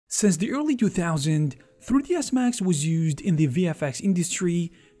Since the early 2000s, 3ds Max was used in the VFX industry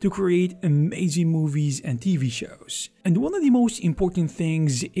to create amazing movies and TV shows. And one of the most important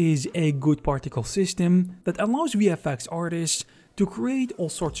things is a good particle system that allows VFX artists to create all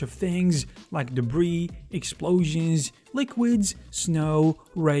sorts of things like debris, explosions, liquids, snow,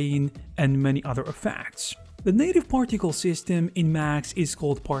 rain, and many other effects. The native particle system in Max is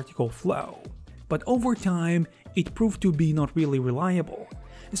called particle flow, but over time it proved to be not really reliable,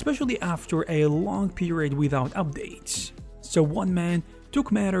 especially after a long period without updates. So one man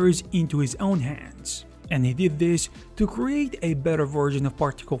took matters into his own hands, and he did this to create a better version of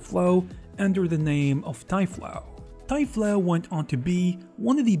particle flow under the name of Tyflow. Tyflow went on to be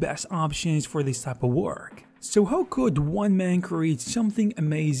one of the best options for this type of work. So how could one man create something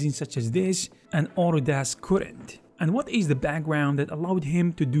amazing such as this and Autodesk couldn't? And what is the background that allowed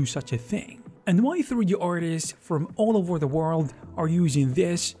him to do such a thing? And why 3D artists from all over the world are using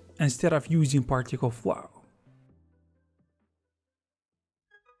this instead of using particle flow?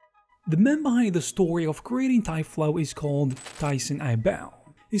 The man behind the story of creating Tyflow is called Tyson Ibele.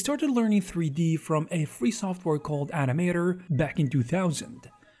 He started learning 3D from a free software called Animator back in 2000.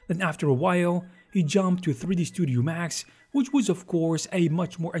 Then after a while, he jumped to 3D Studio Max, which was of course a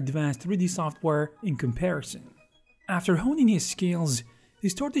much more advanced 3D software in comparison. After honing his skills, he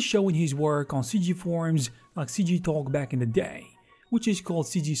started showing his work on CG forums like CG Talk back in the day, which is called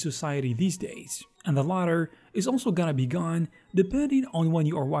CG Society these days, and the latter is also gonna be gone depending on when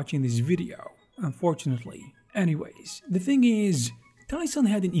you are watching this video, unfortunately. Anyways, the thing is, Tyson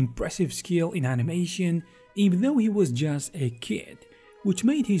had an impressive skill in animation even though he was just a kid, which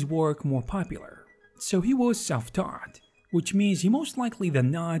made his work more popular. So he was self-taught, which means he most likely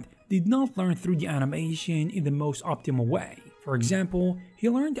than not did not learn 3D animation in the most optimal way. For example, he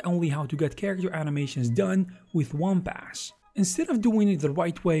learned only how to get character animations done with one pass, instead of doing it the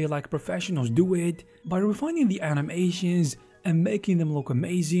right way like professionals do it, by refining the animations and making them look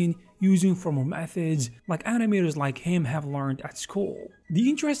amazing using formal methods like animators like him have learned at school. The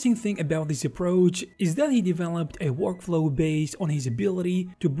interesting thing about this approach is that he developed a workflow based on his ability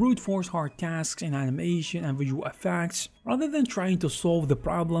to brute force hard tasks in animation and visual effects rather than trying to solve the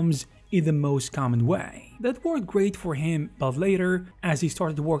problems in the most common way. That worked great for him, but later, as he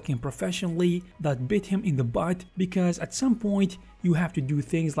started working professionally, that bit him in the butt because at some point you have to do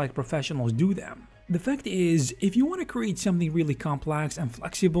things like professionals do them. The fact is, if you want to create something really complex and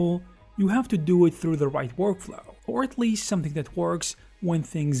flexible, you have to do it through the right workflow, or at least something that works when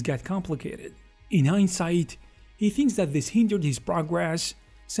things get complicated. In hindsight, he thinks that this hindered his progress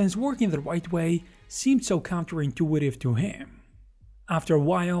since working the right way seemed so counterintuitive to him. After a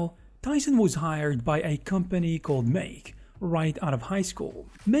while, Tyson was hired by a company called Make right out of high school.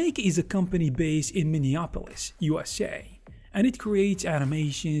 Make is a company based in Minneapolis, USA, and it creates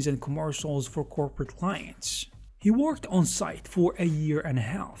animations and commercials for corporate clients. He worked on site for a year and a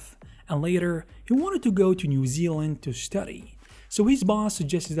half, and later he wanted to go to New Zealand to study, so his boss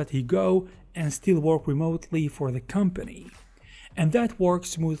suggested that he go and still work remotely for the company, and that worked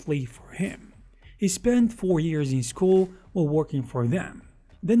smoothly for him. He spent 4 years in school while working for them.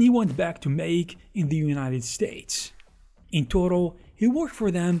 Then he went back to Make in the United States. In total, he worked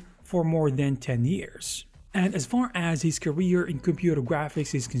for them for more than 10 years. And as far as his career in computer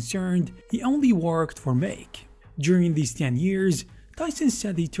graphics is concerned, he only worked for Make. During these 10 years, Tyson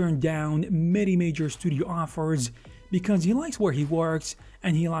said he turned down many major studio offers because he likes where he works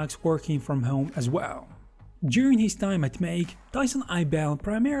and he likes working from home as well. During his time at Make, Tyson Ibele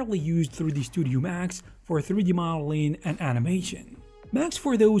primarily used 3D Studio Max for 3D modeling and animation. Max,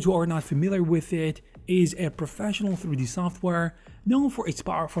 for those who are not familiar with it, is a professional 3D software known for its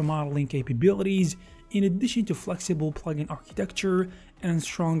powerful modeling capabilities in addition to flexible plugin architecture and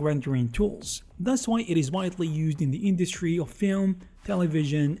strong rendering tools. That's why it is widely used in the industry of film,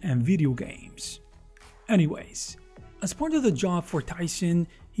 television, and video games. Anyways, as part of the job for Tyson,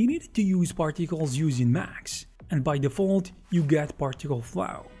 he needed to use particles using Max, and by default, you get particle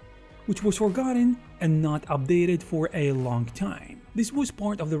flow, which was forgotten and not updated for a long time. This was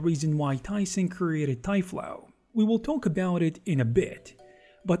part of the reason why Tyson created Tyflow. We will talk about it in a bit,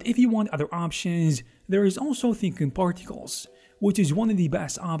 but if you want other options, there is also thinking particles, which is one of the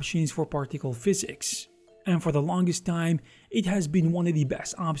best options for particle physics. And for the longest time, it has been one of the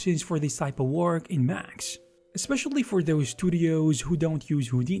best options for this type of work in Max, especially for those studios who don't use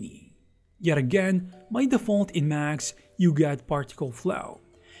Houdini. Yet again, by default in Max, you get particle flow.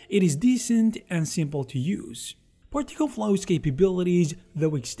 It is decent and simple to use. Particle flow's capabilities,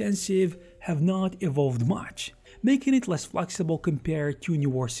 though extensive, have not evolved much, making it less flexible compared to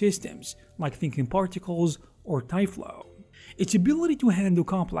newer systems like Thinking Particles or Tyflow. Its ability to handle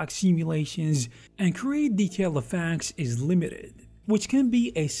complex simulations and create detailed effects is limited, which can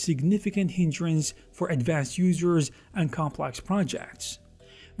be a significant hindrance for advanced users and complex projects.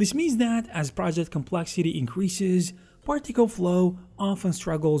 This means that as project complexity increases, particle flow often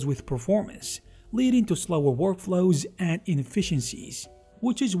struggles with performance, leading to slower workflows and inefficiencies,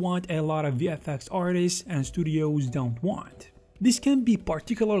 which is what a lot of VFX artists and studios don't want. This can be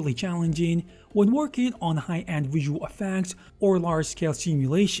particularly challenging when working on high-end visual effects or large-scale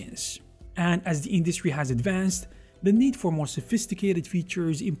simulations. And as the industry has advanced, the need for more sophisticated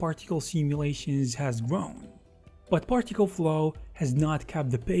features in particle simulations has grown. But particle flow has not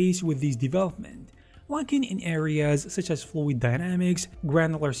kept the pace with this development, lacking in areas such as fluid dynamics,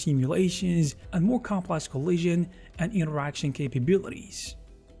 granular simulations, and more complex collision and interaction capabilities.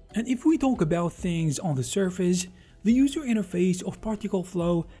 And if we talk about things on the surface, the user interface of particle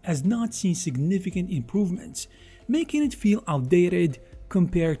flow has not seen significant improvements, making it feel outdated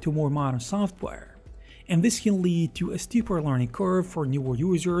compared to more modern software. And this can lead to a steeper learning curve for newer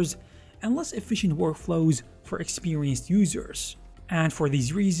users and less efficient workflows for experienced users. And for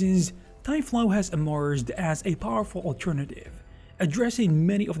these reasons, Tyflow has emerged as a powerful alternative, addressing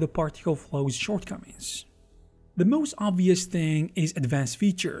many of the particle flow's shortcomings. The most obvious thing is advanced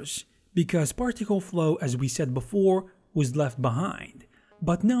features, because particle flow, as we said before, was left behind.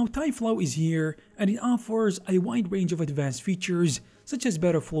 But now Tyflow is here and it offers a wide range of advanced features such as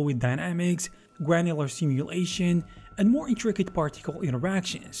better fluid dynamics, granular simulation, and more intricate particle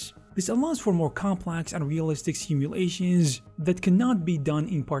interactions. This allows for more complex and realistic simulations that cannot be done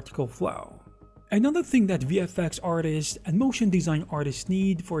in particle flow. Another thing that VFX artists and motion design artists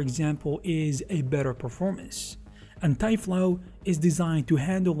need, for example, is a better performance. And Tyflow is designed to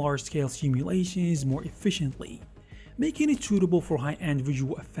handle large-scale simulations more efficiently, making it suitable for high-end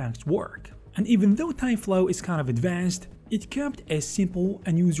visual effects work. And even though Tyflow is kind of advanced, it kept a simple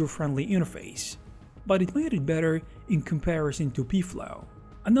and user-friendly interface, but it made it better in comparison to pFlow.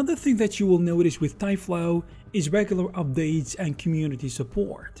 Another thing that you will notice with Tyflow is regular updates and community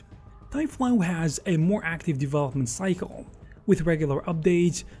support. Tyflow has a more active development cycle, with regular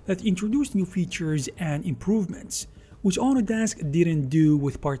updates that introduce new features and improvements, which Autodesk didn't do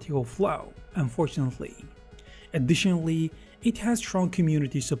with particle flow, unfortunately. Additionally, it has strong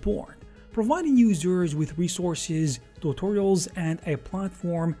community support, providing users with resources, tutorials, and a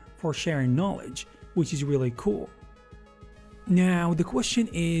platform for sharing knowledge, which is really cool. Now, the question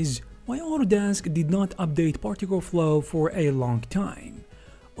is, why Autodesk did not update particle flow for a long time?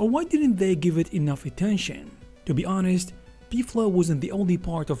 Or why didn't they give it enough attention? To be honest, pFlow wasn't the only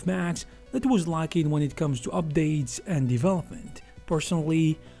part of Max that was lacking when it comes to updates and development.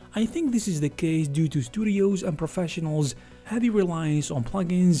 Personally, I think this is the case due to studios and professionals' heavy reliance on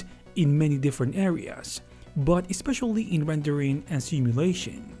plugins in many different areas, but especially in rendering and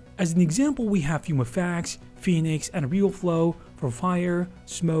simulation. As an example, we have FumeFX, Phoenix, and RealFlow for fire,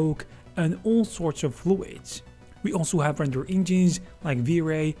 smoke, and all sorts of fluids. We also have render engines like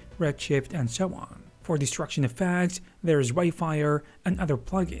V-Ray, Redshift, and so on. For destruction effects, there's Rayfire and other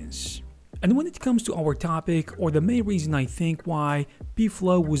plugins. And when it comes to our topic, or the main reason I think why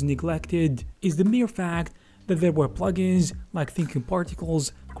pFlow was neglected, is the mere fact that there were plugins like Thinking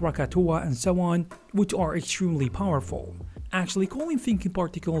Particles, Krakatoa, and so on, which are extremely powerful. Actually, calling Thinking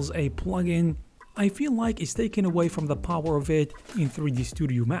Particles a plugin, I feel like it's taken away from the power of it in 3D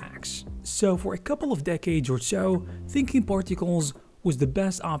Studio Max. So for a couple of decades or so, Thinking Particles was the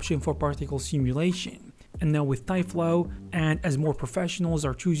best option for particle simulation. And now with Tyflow, and as more professionals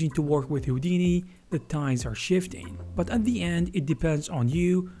are choosing to work with Houdini, the tides are shifting. But at the end, it depends on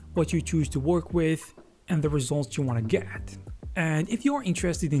you, what you choose to work with, and the results you want to get. And if you are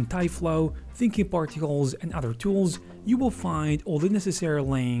interested in Tyflow, Thinking Particles, and other tools, you will find all the necessary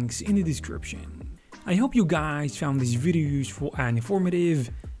links in the description. I hope you guys found this video useful and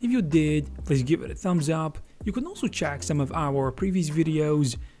informative. If you did, please give it a thumbs up. You can also check some of our previous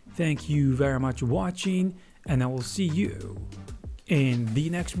videos. Thank you very much for watching, and I will see you in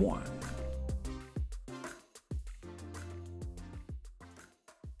the next one.